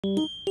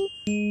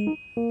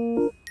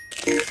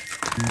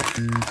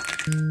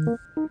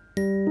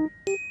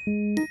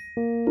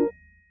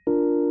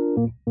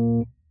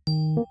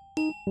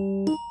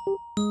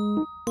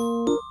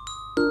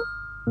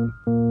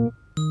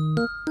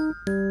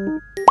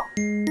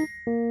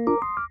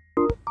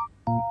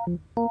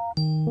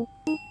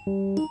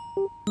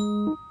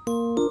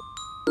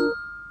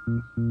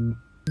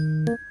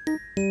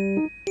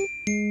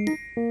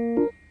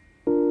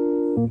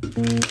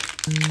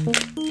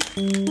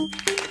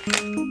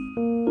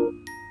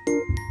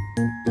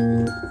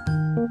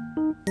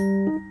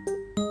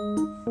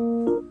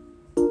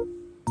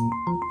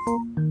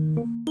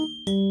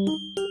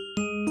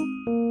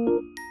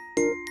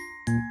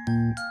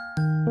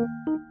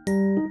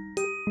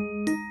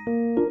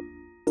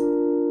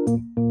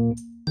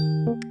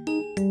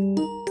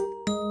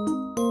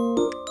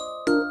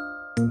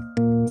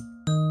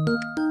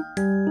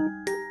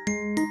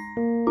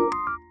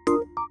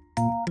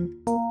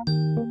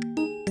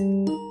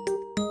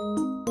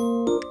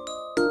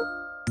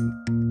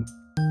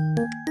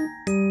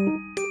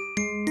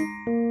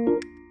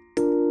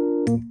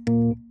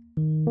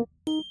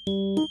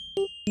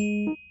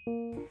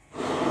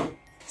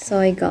So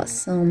I got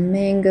some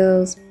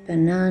mangoes,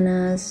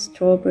 bananas,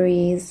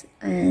 strawberries,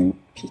 and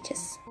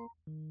peaches.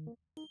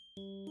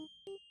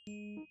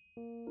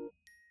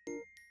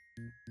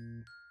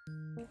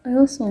 I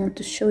also want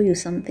to show you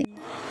something.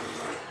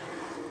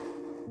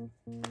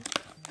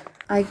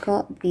 I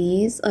got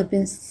these. I've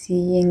been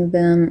seeing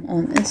them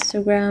on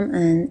Instagram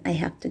and I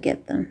have to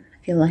get them.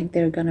 I feel like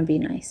they're gonna be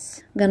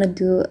nice. I'm gonna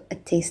do a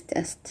taste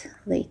test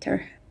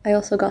later. I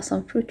also got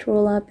some fruit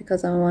roll-up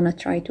because I want to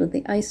try it with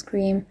the ice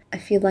cream. I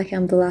feel like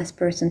I'm the last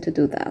person to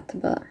do that,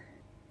 but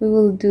we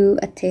will do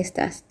a taste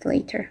test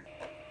later.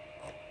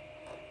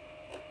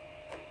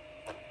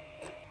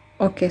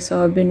 Okay,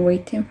 so I've been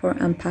waiting for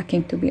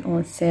unpacking to be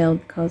on sale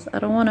because I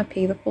don't want to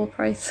pay the full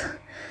price.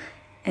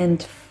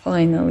 And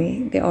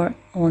finally, they are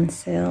on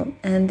sale.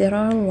 And there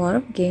are a lot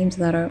of games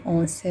that are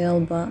on sale,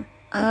 but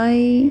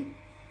I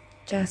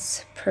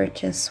just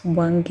purchase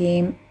one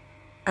game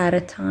at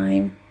a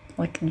time,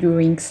 like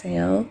during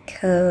sale,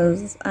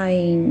 because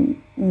I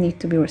need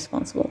to be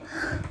responsible.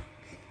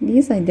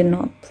 These I did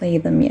not play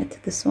them yet.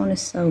 This one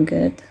is so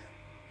good.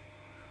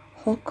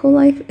 Hoku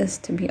Life is,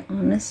 to be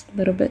honest, a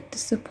little bit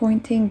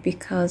disappointing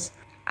because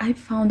I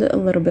found it a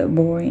little bit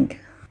boring.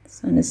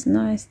 This one is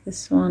nice.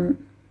 This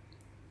one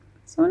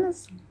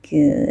is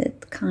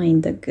good,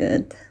 kinda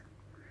good.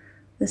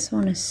 This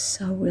one is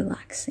so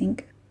relaxing.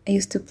 I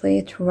used to play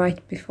it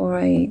right before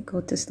I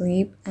go to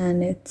sleep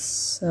and it's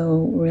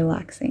so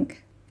relaxing.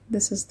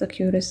 This is the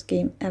cutest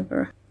game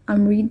ever.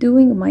 I'm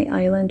redoing my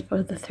island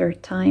for the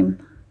 3rd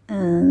time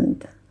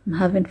and I'm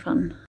having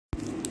fun.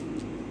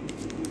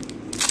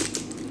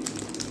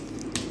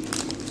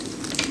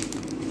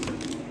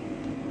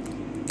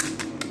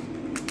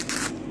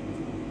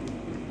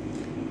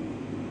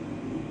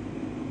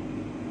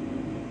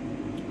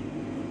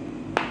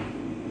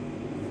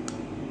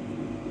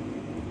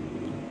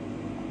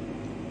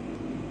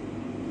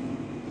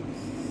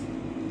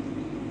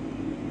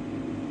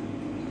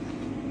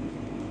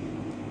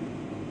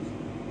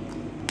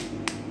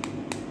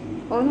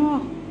 Oh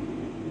no!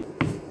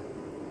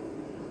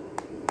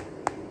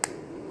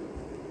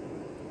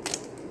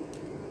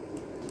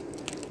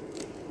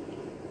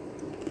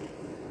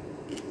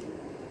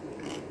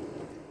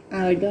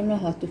 I don't know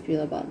how to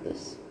feel about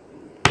this.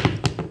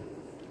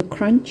 The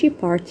crunchy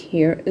part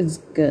here is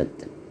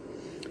good,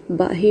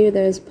 but here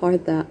there's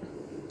part that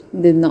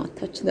did not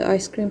touch the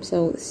ice cream,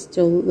 so it's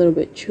still a little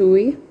bit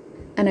chewy,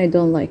 and I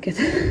don't like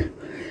it.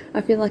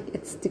 I feel like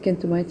it's sticking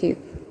to my teeth.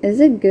 Is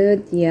it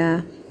good?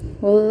 Yeah.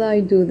 Will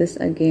I do this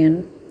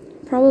again?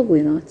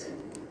 Probably not.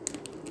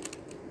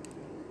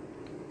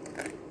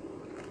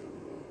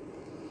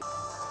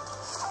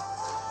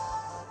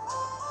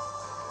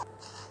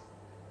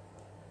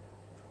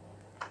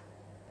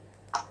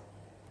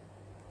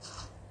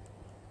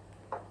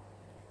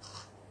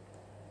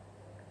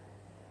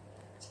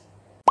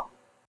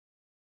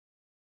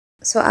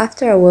 So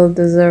after a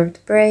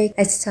well-deserved break,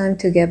 it's time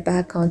to get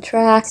back on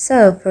track.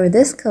 So for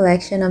this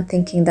collection, I'm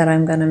thinking that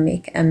I'm gonna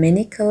make a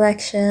mini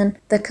collection.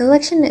 The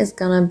collection is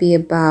gonna be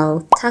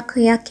about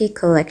takoyaki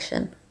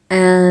collection.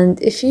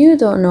 And if you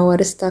don't know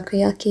what is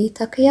takoyaki,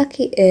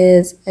 takoyaki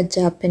is a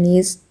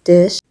Japanese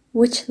dish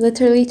which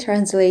literally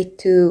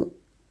translates to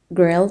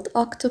grilled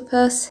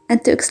octopus.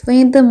 And to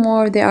explain them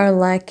more, they are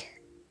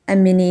like a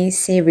mini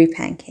savory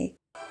pancake.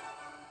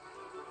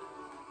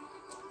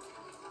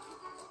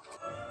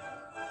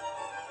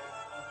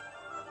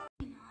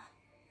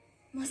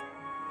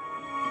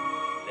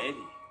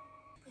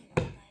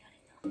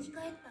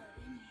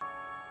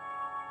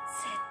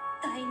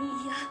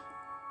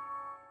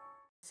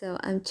 So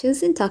I'm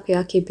choosing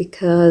takoyaki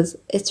because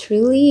it's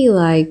really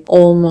like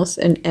almost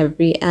in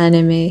every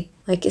anime,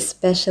 like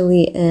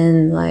especially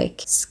in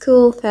like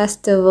school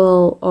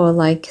festival or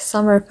like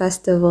summer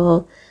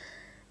festival,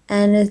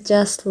 and it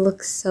just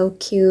looks so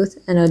cute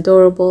and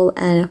adorable,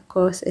 and of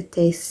course it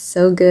tastes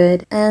so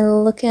good.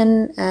 And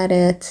looking at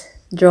it,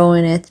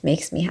 drawing it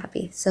makes me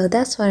happy. So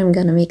that's why I'm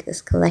gonna make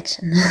this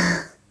collection.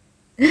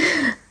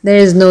 There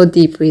is no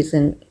deep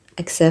reason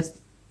except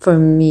for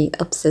me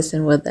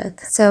obsessing with it.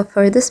 So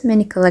for this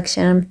mini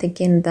collection, I'm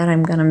thinking that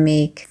I'm gonna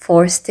make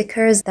 4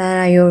 stickers that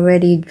I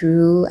already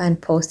drew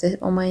and posted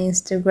on my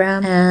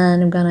Instagram,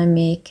 and I'm gonna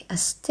make a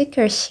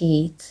sticker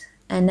sheet.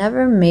 I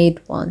never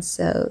made one,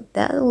 so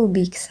that will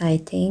be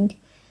exciting.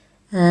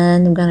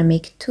 And I'm gonna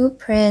make 2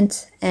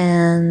 prints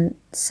and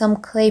some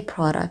clay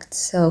products.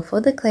 So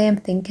for the clay, I'm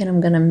thinking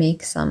I'm gonna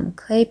make some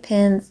clay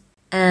pins,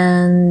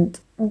 and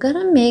I'm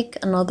gonna make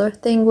another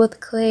thing with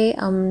clay.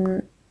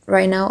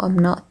 Right now I'm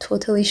not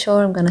totally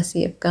sure. I'm gonna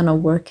see if it's gonna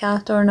work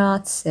out or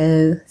not,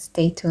 so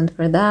stay tuned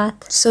for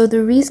that. So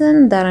the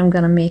reason that I'm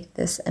gonna make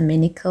this a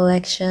mini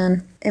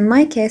collection, in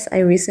my case, I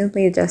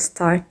recently just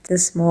started a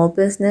small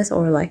business,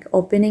 or like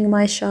opening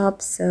my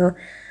shop, so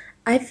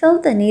I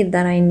felt the need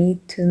that I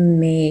need to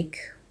make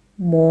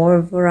more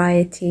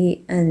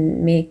variety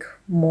and make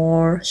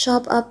more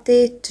shop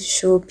update to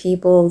show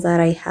people that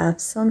I have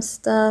some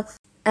stuff.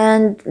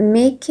 And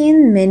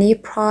making many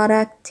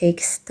product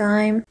takes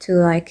time to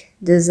like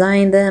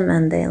design them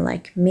and then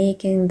like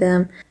making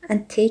them,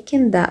 and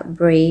taking that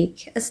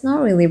break, it's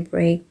not really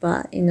break,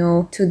 but you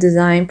know, to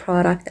design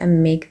product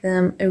and make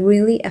them, it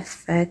really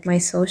affect my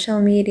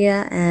social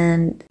media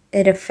and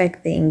it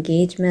affect the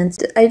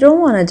engagement. I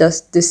don't want to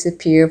just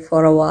disappear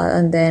for a while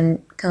and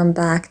then come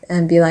back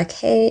and be like,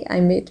 hey, I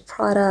made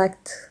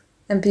product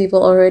and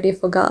people already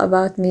forgot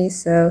about me.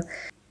 So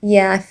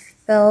yeah, I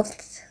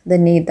felt the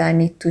need that I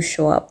need to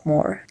show up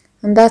more,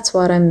 and that's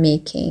what I'm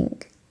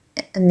making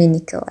a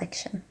mini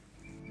collection.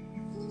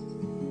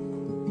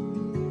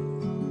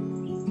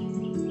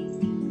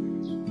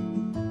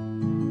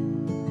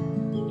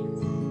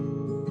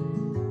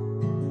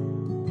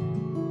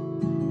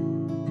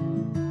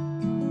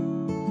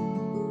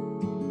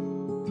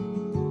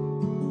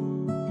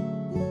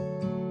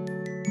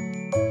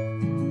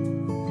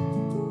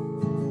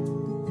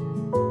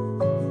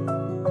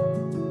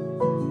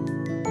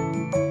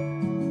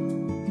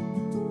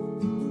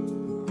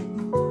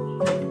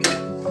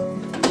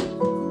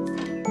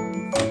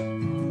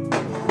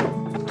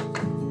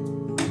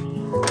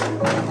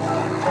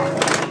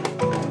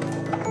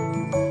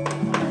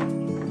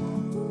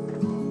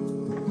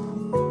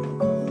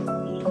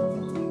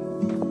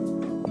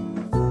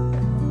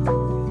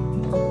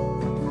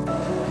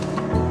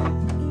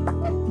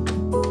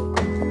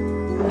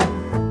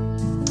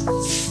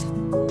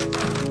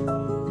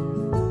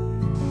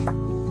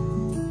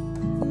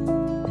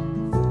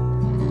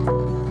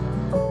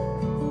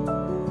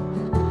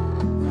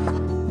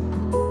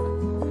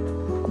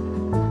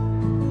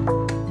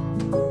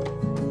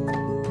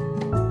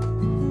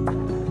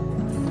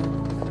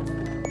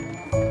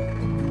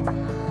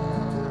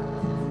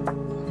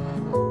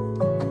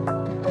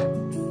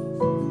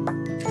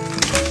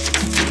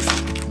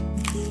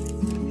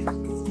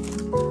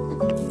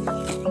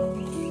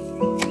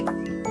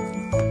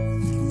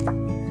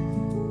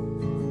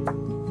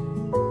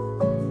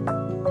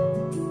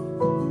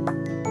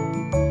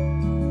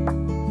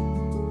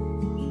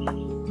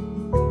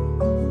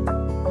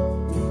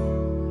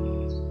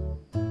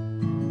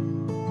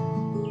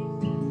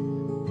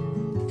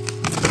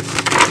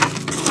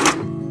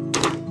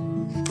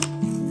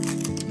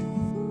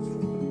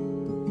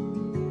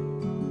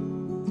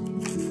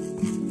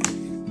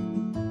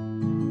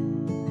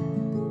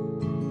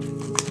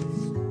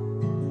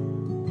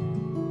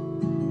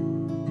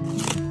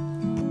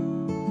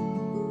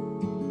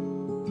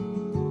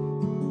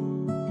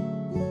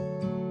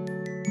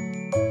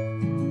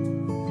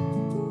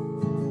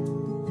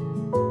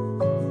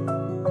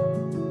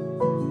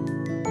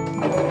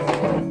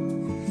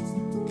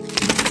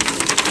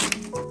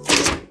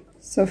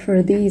 So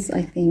for these,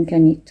 I think I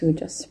need to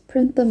just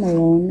print them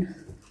alone,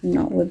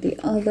 not with the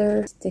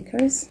other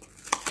stickers.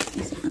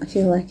 I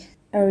feel like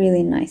a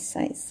really nice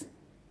size.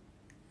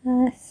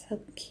 That's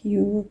so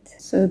cute.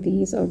 So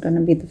these are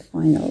gonna be the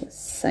final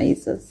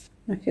sizes.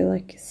 I feel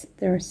like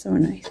they're so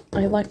nice.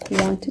 I like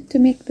wanted to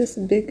make this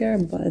bigger,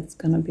 but it's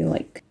gonna be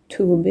like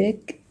too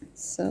big.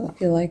 So I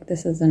feel like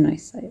this is a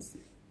nice size.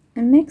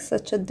 It makes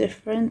such a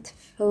difference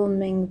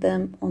filming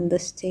them on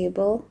this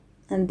table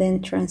and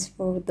then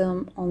transfer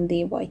them on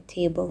the white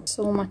table.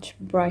 So much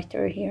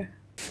brighter here.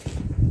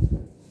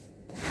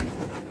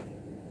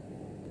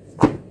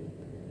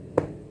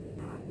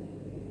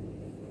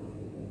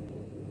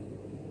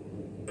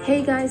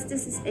 Hey guys,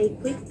 this is a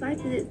quick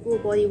 5-minute full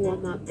body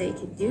warm-up that you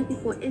can do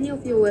before any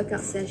of your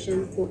workout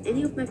sessions for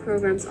any of my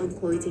programs on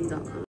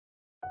clothing.com.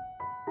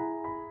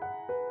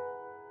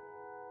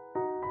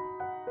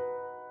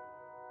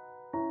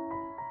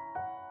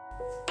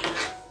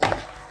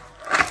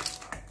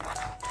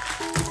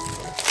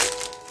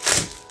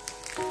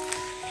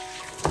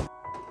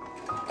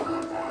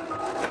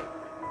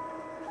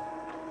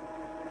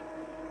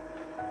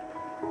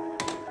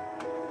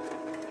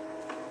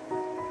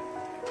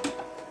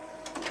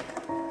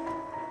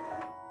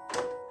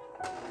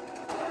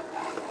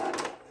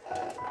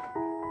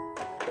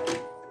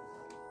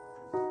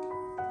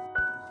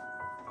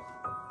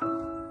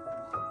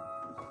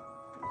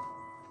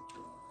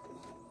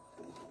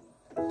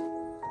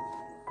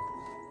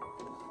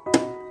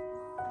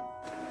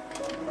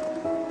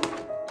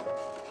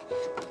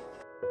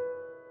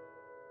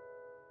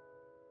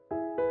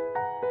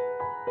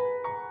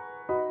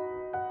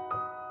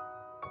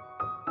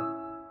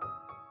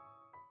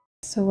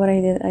 So what I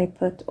did, I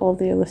put all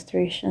the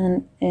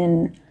illustration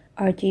in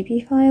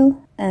RGB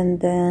file and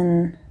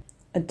then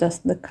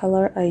adjust the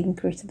color. I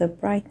increased the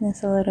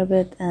brightness a little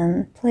bit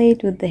and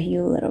played with the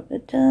hue a little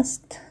bit,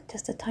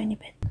 just a tiny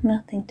bit,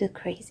 nothing too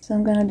crazy. So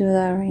I'm gonna do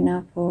that right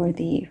now for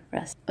the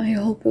rest. I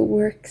hope it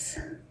works.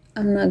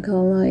 I'm not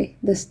gonna lie,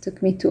 this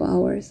took me 2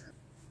 hours.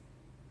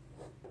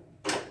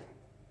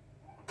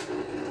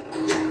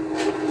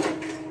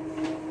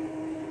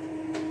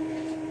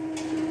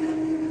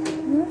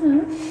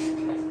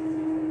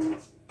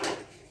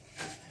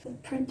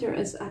 The printer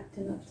is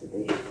acting up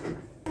today.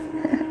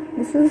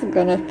 This is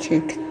gonna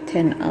take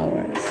 10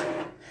 hours.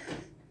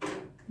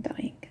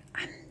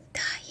 I'm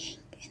dying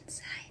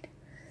inside.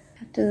 I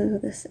have to do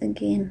this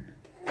again.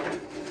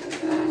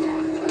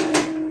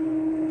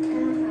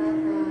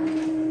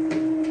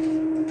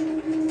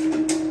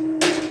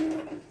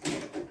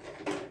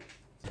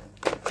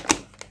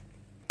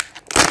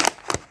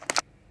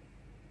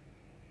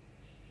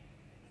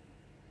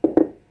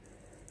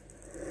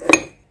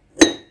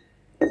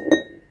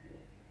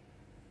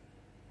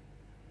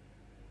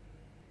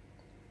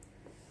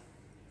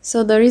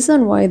 So the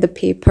reason why the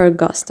paper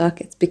got stuck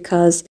is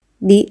because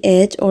the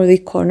edge or the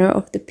corner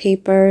of the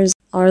papers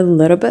are a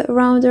little bit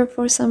rounder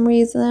for some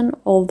reason,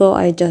 although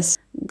I just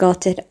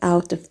got it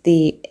out of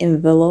the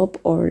envelope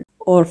or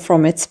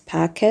from its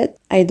packet.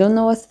 I don't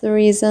know what's the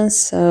reason,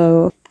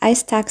 so I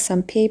stacked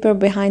some paper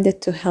behind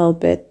it to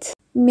help it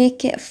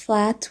make it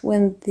flat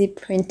when the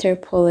printer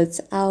pulls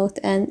it out,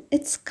 and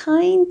it's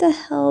kinda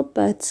help,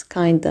 but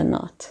kinda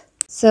not.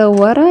 So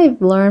what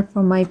I've learned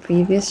from my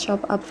previous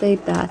shop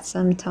update, that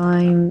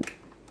sometimes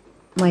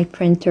my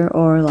printer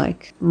or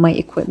like my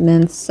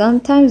equipment,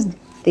 sometimes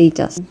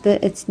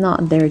it's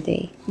not their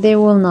day. They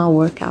will not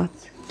work out.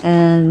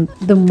 And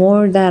the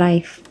more that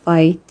I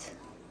fight,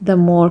 the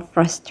more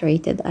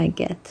frustrated I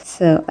get.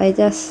 So I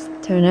just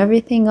turn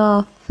everything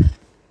off,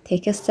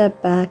 take a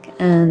step back,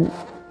 and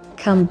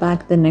come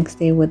back the next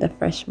day with a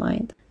fresh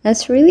mind.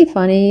 That's really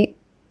funny.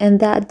 And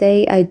that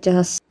day I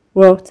just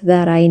wrote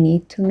that I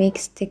need to make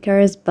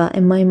stickers, but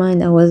in my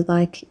mind I was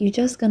like, you're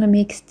just gonna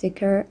make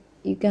sticker,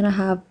 you're gonna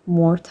have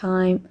more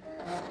time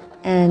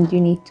and you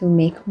need to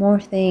make more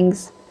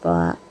things.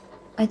 But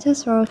I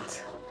just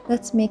wrote,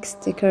 let's make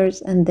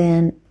stickers, and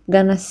then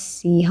gonna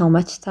see how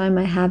much time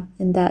I have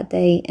in that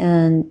day,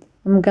 and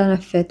I'm gonna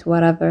fit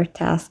whatever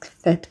task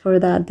fit for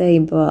that day.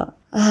 But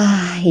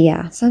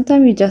yeah,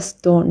 sometimes you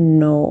just don't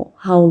know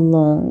how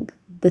long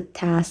the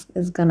task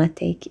is gonna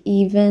take.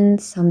 Even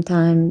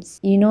sometimes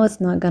you know it's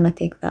not gonna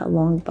take that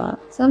long, but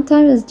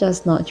sometimes it's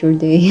just not your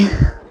day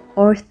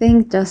or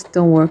things just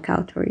don't work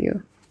out for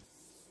you.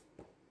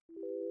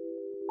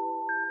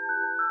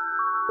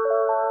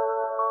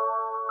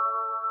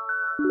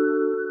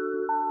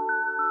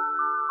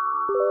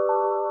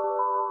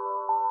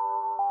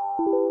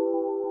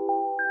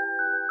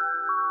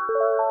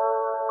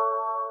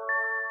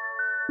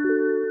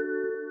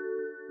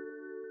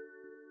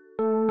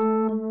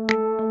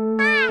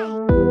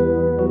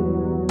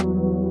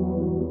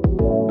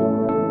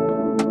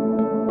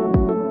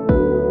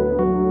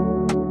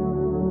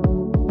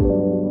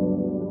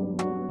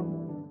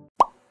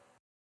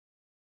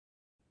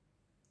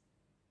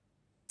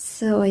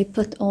 So I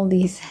put all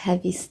these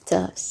heavy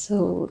stuff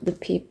so the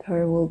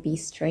paper will be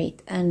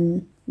straight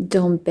and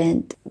don't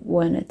bend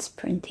when it's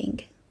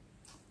printing.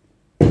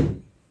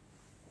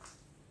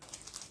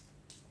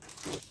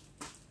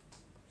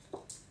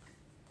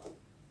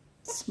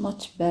 It's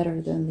much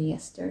better than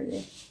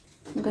yesterday.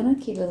 I'm gonna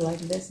keep it like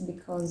this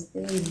because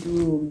they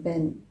do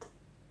bend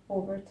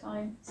over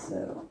time.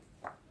 So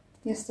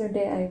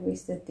yesterday I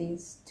wasted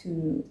these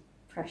two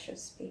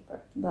precious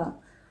paper, but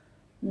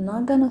I'm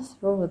not gonna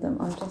throw them.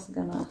 I'm just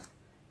gonna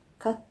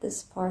cut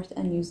this part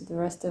and use the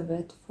rest of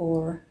it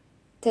for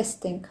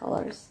testing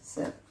colors,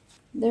 so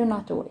they're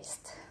not a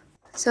waste.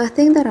 So a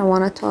thing that I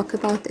want to talk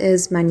about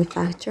is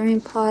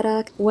manufacturing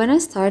product. When I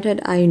started,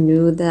 I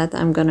knew that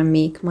I'm gonna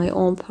make my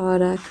own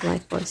product,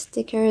 like for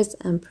stickers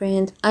and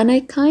print, and I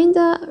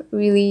kinda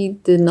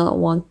really did not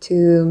want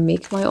to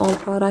make my own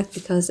product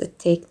because it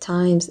takes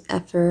time,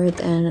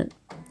 effort, and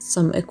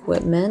some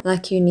equipment.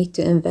 Like you need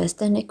to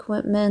invest in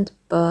equipment,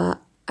 but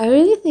I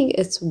really think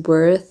it's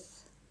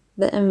worth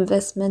the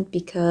investment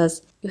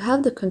because you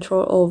have the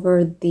control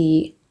over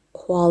the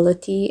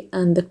quality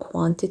and the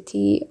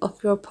quantity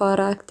of your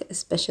product,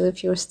 especially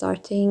if you're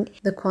starting.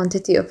 The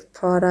quantity of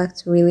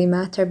product really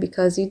matter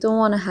because you don't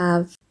want to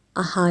have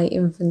a high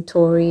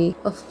inventory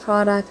of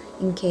product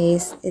in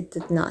case it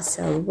did not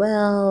sell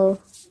well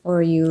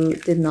or you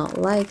did not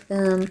like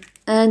them,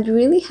 and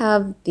really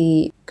have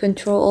the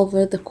control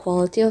over the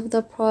quality of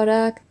the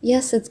product.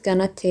 Yes, it's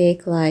gonna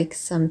take like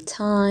some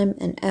time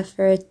and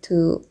effort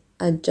to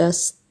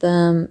adjust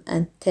them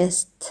and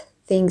test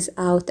things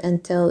out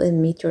until it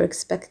meets your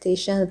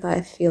expectations, but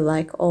I feel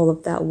like all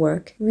of that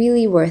work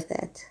really worth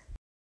it.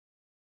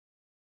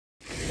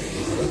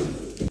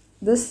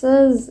 This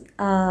is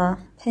a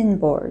pin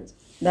board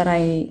that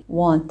I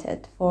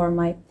wanted for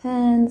my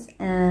pens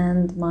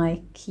and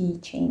my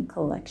keychain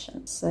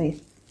collection. So I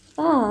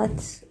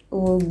thought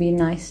will be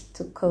nice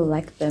to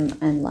collect them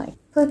and like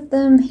put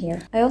them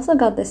here. I also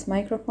got this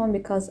microphone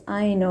because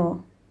I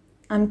know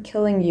I'm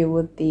killing you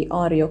with the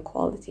audio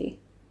quality.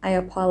 I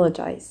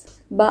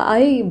apologize. But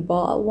I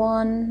bought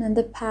one in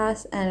the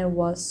past and it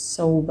was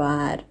so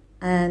bad.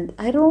 And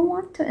I don't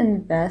want to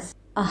invest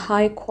a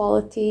high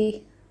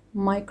quality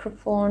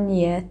microphone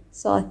yet.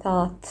 So I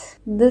thought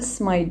this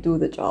might do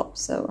the job.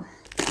 So,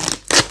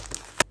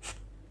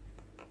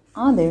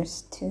 oh,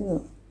 there's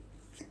two.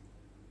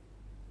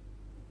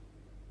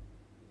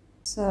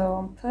 So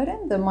I'm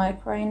putting the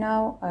mic right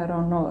now. I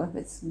don't know if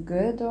it's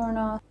good or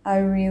not. I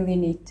really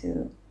need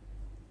to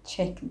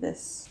check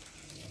this.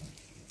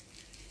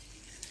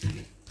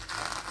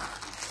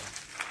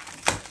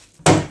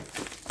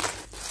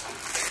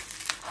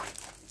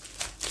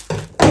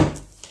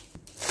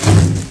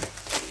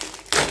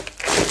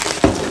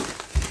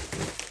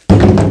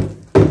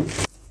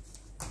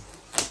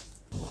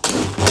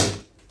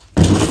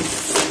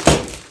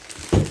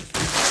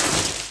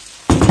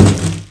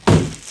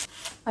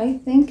 I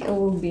think it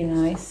will be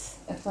nice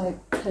if I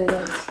put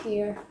it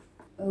here.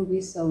 It will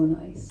be so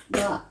nice.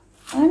 But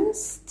I'm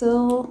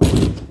still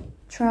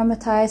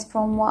traumatized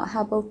from what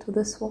happened to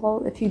this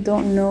wall. If you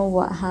don't know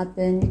what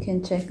happened, you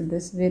can check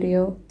this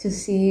video to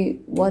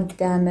see what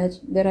damage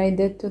that I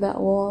did to that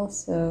wall.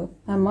 So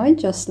I might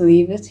just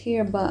leave it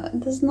here, but it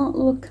does not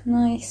look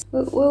nice.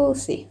 But we'll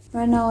see.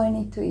 Right now I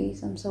need to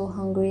eat. I'm so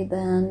hungry.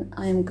 Then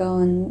I'm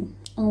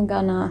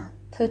gonna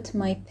put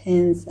my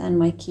pins and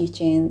my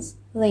keychains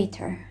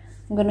later.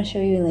 I'm gonna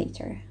show you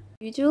later.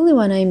 Usually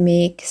when I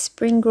make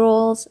spring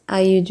rolls,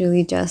 I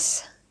usually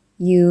just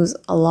use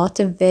a lot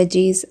of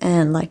veggies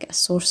and like a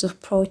source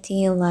of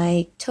protein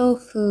like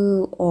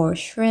tofu or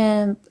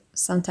shrimp.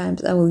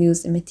 Sometimes I will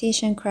use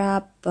imitation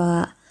crab,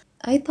 but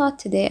I thought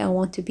today I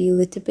want to be a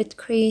little bit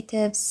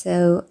creative,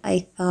 so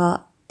I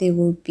thought they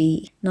would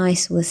be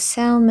nice with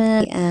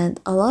salmon,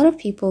 and a lot of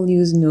people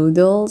use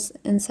noodles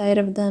inside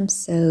of them,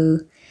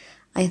 so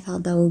I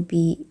thought that would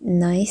be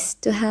nice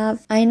to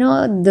have. I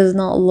know it does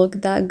not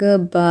look that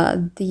good,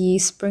 but the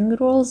spring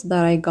rolls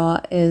that I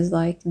got is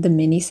like the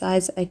mini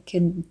size. I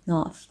could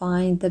not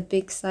find the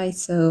big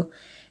size, so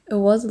it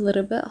was a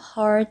little bit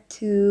hard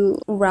to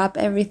wrap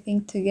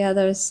everything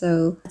together.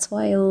 So that's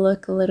why it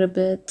looked a little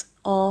bit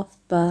off.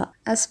 But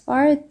as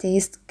far as it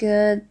tastes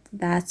good,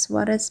 that's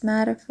what is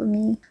matter for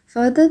me.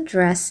 For the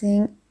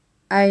dressing,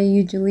 I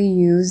usually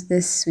use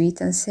this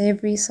sweet and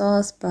savory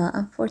sauce, but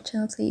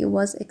unfortunately it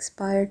was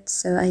expired,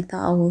 so I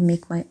thought I will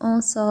make my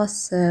own sauce.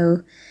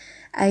 So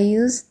I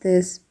used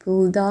this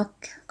bulldog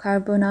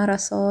carbonara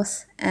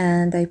sauce,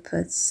 and I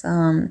put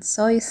some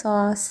soy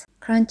sauce,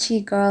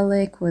 crunchy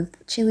garlic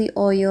with chili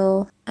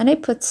oil, and I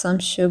put some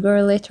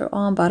sugar later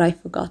on, but I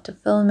forgot to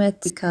film it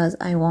because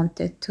I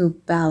wanted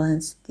to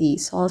balance the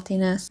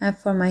saltiness. And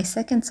for my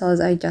second sauce,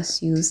 I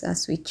just used a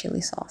sweet chili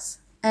sauce.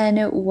 And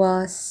it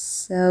was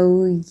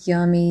so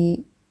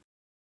yummy.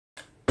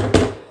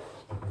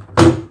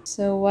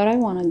 So what I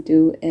want to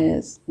do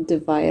is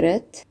divide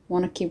it. I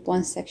want to keep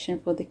one section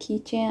for the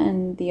keychain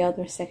and the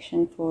other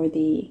section for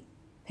the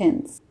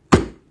pins.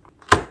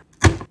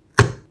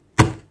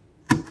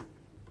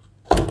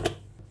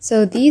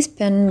 So these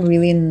pins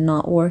really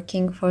not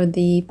working for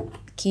the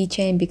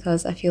keychain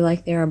because I feel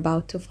like they're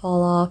about to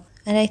fall off.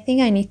 And I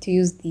think I need to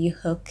use the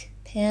hook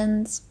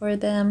pins for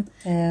them.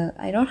 So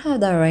I don't have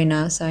that right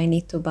now, so I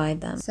need to buy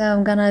them. So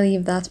I'm gonna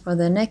leave that for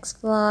the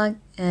next vlog,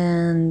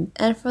 and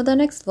for the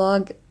next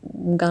vlog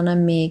I'm gonna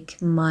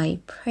make my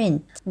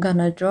print. I'm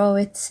gonna draw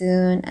it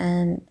soon,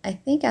 and I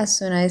think as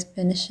soon as I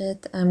finish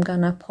it I'm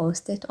gonna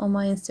post it on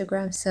my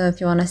Instagram. So if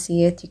you wanna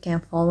see it, you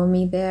can follow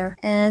me there,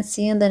 and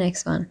see you in the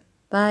next one.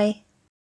 Bye.